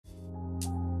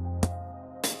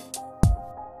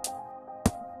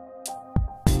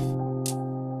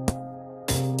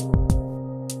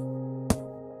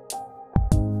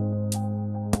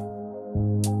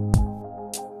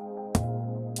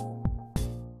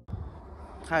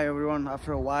Hi everyone,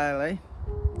 after a while I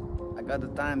got the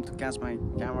time to catch my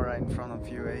camera in front of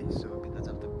you so because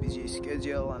of the busy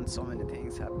schedule and so many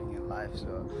things happening in life,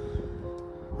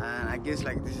 and I guess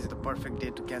like this is the perfect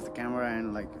day to catch the camera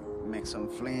and like make some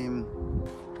film.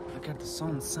 Look at the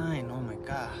sun sign, oh my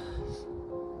god.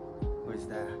 What is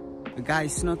that? The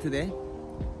guys, snow today.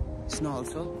 Snow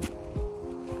also.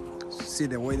 See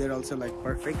the weather also like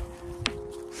perfect.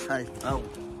 Hi. Oh,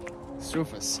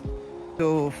 surface.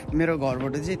 So मेरो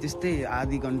घरबाट चाहिँ त्यस्तै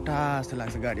आधी घन्टा जस्तो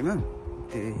लाग्छ गाडीमा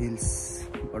त्यो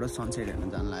हिल्सबाट सनसेट हेर्न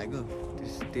जान लागेको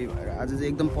त्यही भएर आज चाहिँ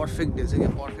एकदम पर्फेक्ट डे छ के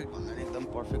पर्फेक्ट भन्दा नि एकदम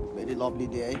पर्फेक्ट भेरी लभली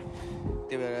डे है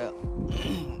त्यही भएर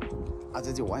आज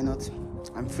चाहिँ वाइ नट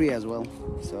आइ M free as well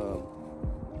so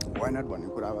वाइ नट भन्ने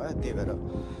कुरा भयो त्यही भएर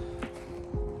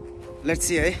लेट्स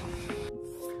सी है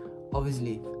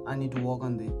obviously I need to walk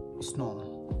on the snow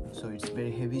so it's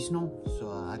very heavy snow so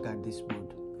I got this boot.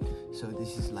 So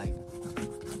this is like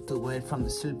to wear from the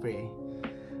slippery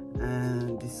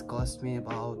and this cost me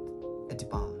about £80.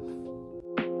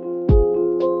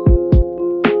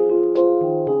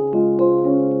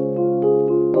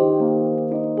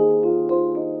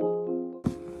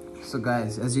 So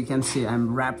guys, as you can see, I'm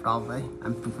wrapped up.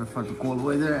 I'm prepared for the cold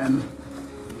weather and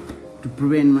to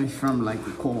prevent me from like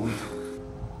the cold.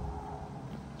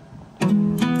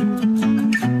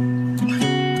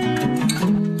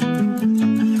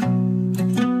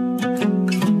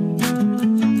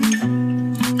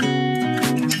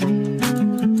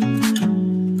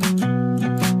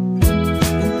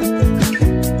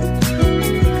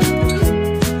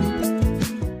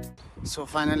 So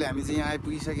finally हामी चाहिँ यहाँ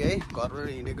आइपुगिसक्यो है घरबाट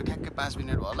हिँडेको ठ्याक्कै 5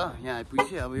 minute भयो ल यहाँ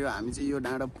आइपुगिसक्यो अब यो हामी चाहिँ यो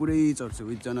डाँडा पुरै चढ्छौँ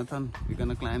with Jonathan we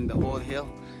gonna climb the whole hill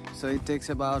so it takes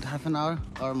about half an hour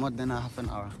or more than half an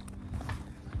hour.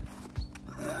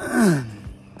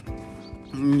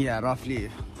 Yeah, roughly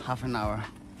half an hour.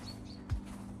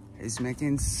 Here's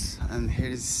Meckins and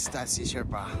here's Tashi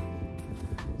sherpa.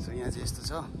 So यहाँ चाहिँ यस्तो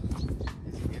छ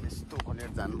यसले यस्तो खोलेर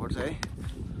जानुपर्छ है.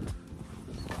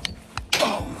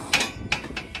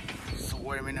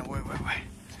 Wait a minute, wait.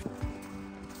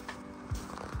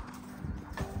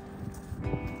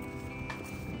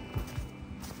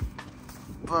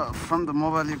 But from the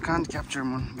mobile you can't capture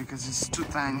moon because it's too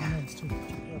tiny. Yeah, it's too,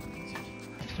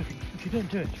 if you don't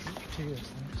do it for 2 years,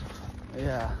 then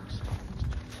yeah.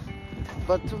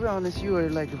 But to be honest, you were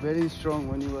like very strong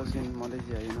when you was in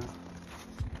Malaysia, you know.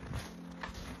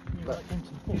 But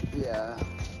yeah,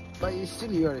 but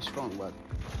you are strong, but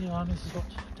yeah, and this is what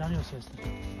Daniel says.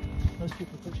 Most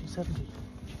people are pushing 70.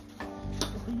 But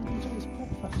then you do this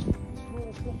blood fat. It's raw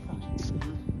blood fat.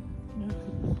 You know,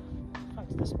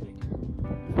 fat's this big.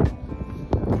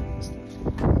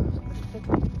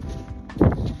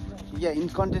 Yeah, in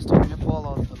contest of Nepal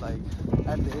also, like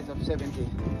at the age of 70,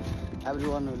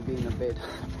 everyone will be in a bed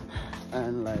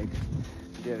and like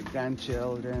their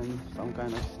grandchildren, some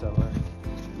kind of stuff,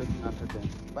 looking after them.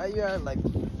 But you are like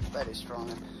very strong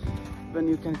when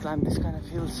you can climb this kind of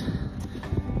hills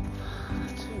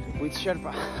with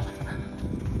sherpa.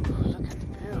 Look at the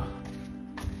view.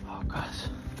 Oh gosh,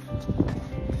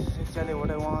 this is exactly what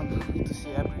I want to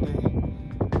see every day.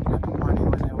 Every morning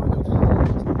when I wake up.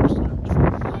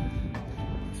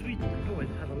 Sweden could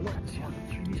always have a lot of snow,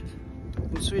 3 meters.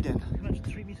 In Sweden? Imagine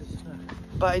 3 meters of snow.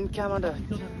 But in Canada, You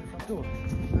don't have the front door.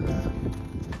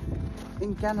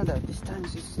 in Canada, this time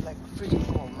it's like freezing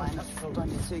cold, minus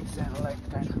 26 and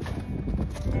like kind of.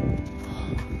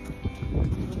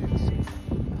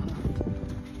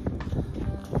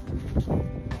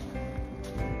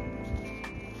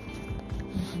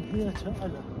 Here to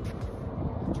Ella.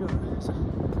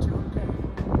 Okay.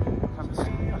 Come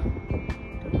see. Yeah.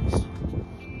 Go east.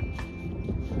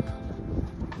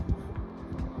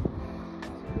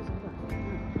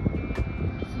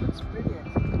 It's pretty.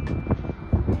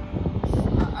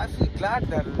 I feel glad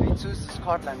that we chose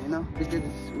Scotland, you know, because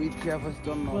we three of us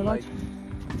don't know. Well, like,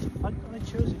 I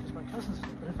chose it because my cousins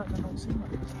did, but in fact I've not seen my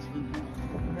cousins.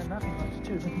 And then Natalie liked it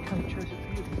too, then he kind of chose it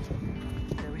for you.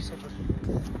 Yeah, we suffered.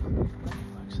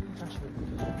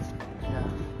 yeah,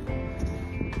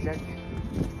 exactly.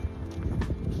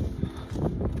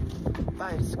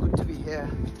 But it's good to be here.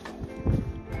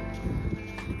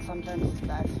 Sometimes it's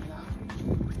bad, you know,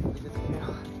 because of you.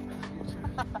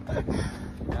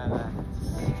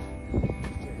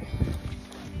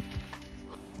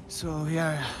 So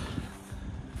here,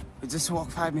 we just walk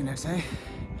 5 minutes, eh?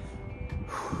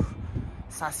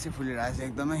 सास चाहिँ फुलिरहेछ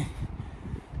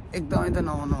एकदमै त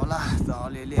नहुनु होला त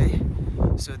अलिअलि है.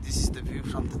 So this is the view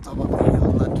from the top of the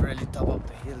hill, not really top of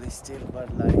the hill still, but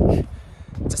like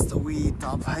just a wee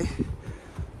top, hey?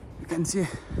 You can see.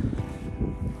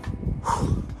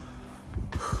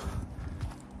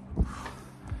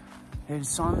 Here's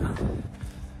sun.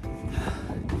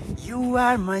 You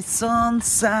are my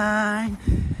sunshine.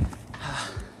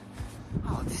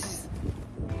 Oh, this is.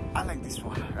 I like this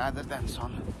one rather than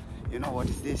sun. You know what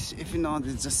is this? If you know,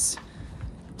 it's just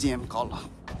GM call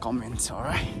comments. All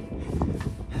right.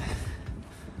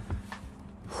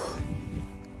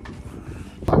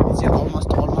 It's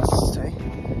almost है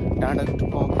डाँडा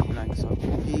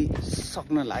टुप्पाउनु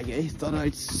सक्न लाग्यो है तर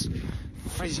it's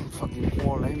freezing fucking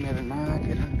cold है मेरो नाक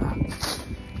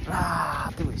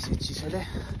रातो भइसक्यो चिसोले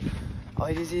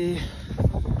अहिले चाहिँ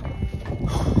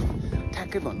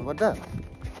ठ्याक्कै भन्नुपर्दा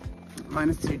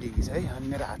 -3 डिग्री छ है अनि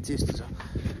मेरो हात चाहिँ यस्तो छ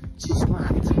चिसोमा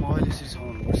हात चाहिँ म अहिले यसरी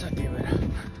समाउनुपर्छ त्यही भएर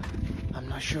I'm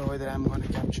not sure whether I'm going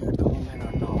to capture the moment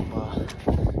or not, but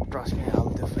trust me, I'll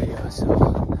do for you.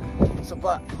 So,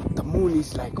 but the moon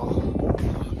is like, oh,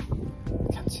 you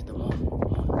can't see the moon.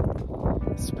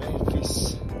 It's very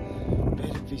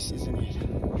peace, isn't it?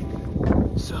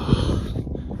 So,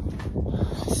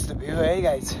 this is the view, hey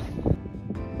guys.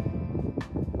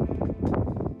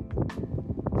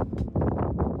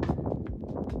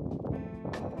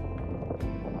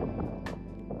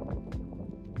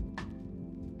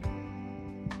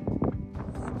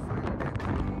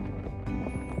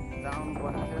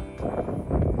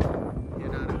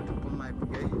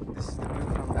 This is the view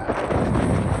from that.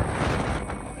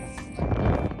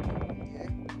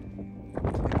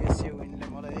 I guess you in the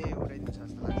Malay or in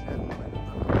just like that.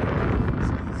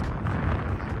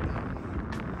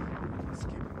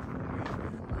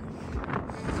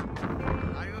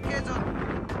 Are you okay, John?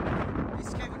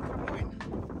 Escaping from wind.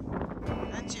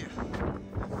 Aren't you?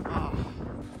 Oh.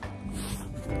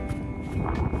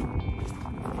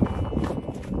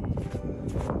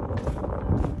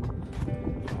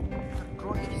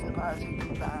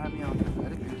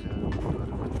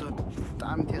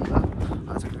 दामी थियो नि त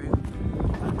आजको view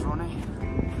ड्रोनै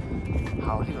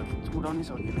हावाले गर्दा उडाउनै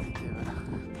सकिएन त्यही भएर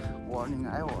warning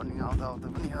आयो वार्निङ आउँदा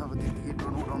पनि अब त्यतिकै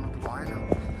ड्रोन उडाउनु त भएन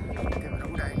त्यही भएर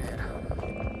उडाएन हेर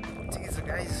ठिकै छ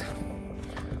गाइज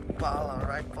पाल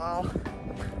राइट पाल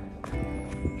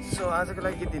सो आजको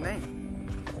लागि दिन है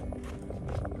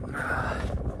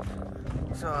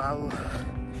सो I will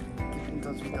keep in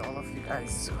touch with all of you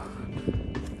guys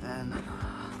and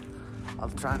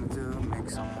I'll try to make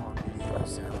some more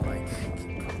videos and like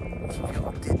keep you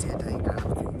updated and kind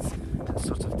of things and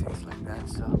sorts of things like that.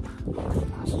 So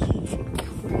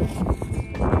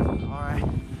alright,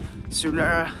 see you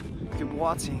later, keep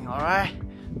watching, alright.